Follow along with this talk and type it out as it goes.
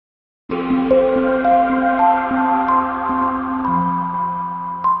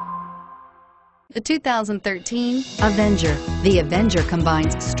The 2013 Avenger. The Avenger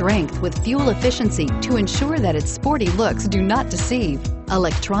combines strength with fuel efficiency to ensure that its sporty looks do not deceive.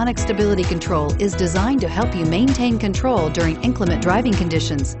 Electronic stability control is designed to help you maintain control during inclement driving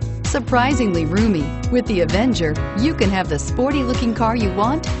conditions. Surprisingly roomy, with the Avenger, you can have the sporty-looking car you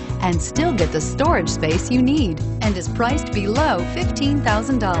want and still get the storage space you need, and is priced below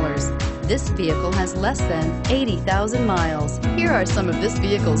 $15,000. This vehicle has less than 80,000 miles. Here are some of this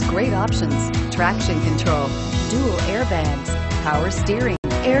vehicle's great options: traction control, dual airbags, power steering,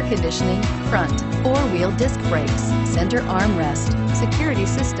 air conditioning, front, four-wheel disc brakes, center armrest, security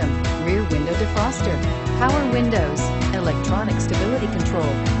system, rear window defroster, power windows, electronic stability control.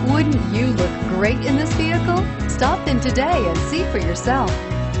 Wouldn't you look great in this vehicle? Stop in today and see for yourself.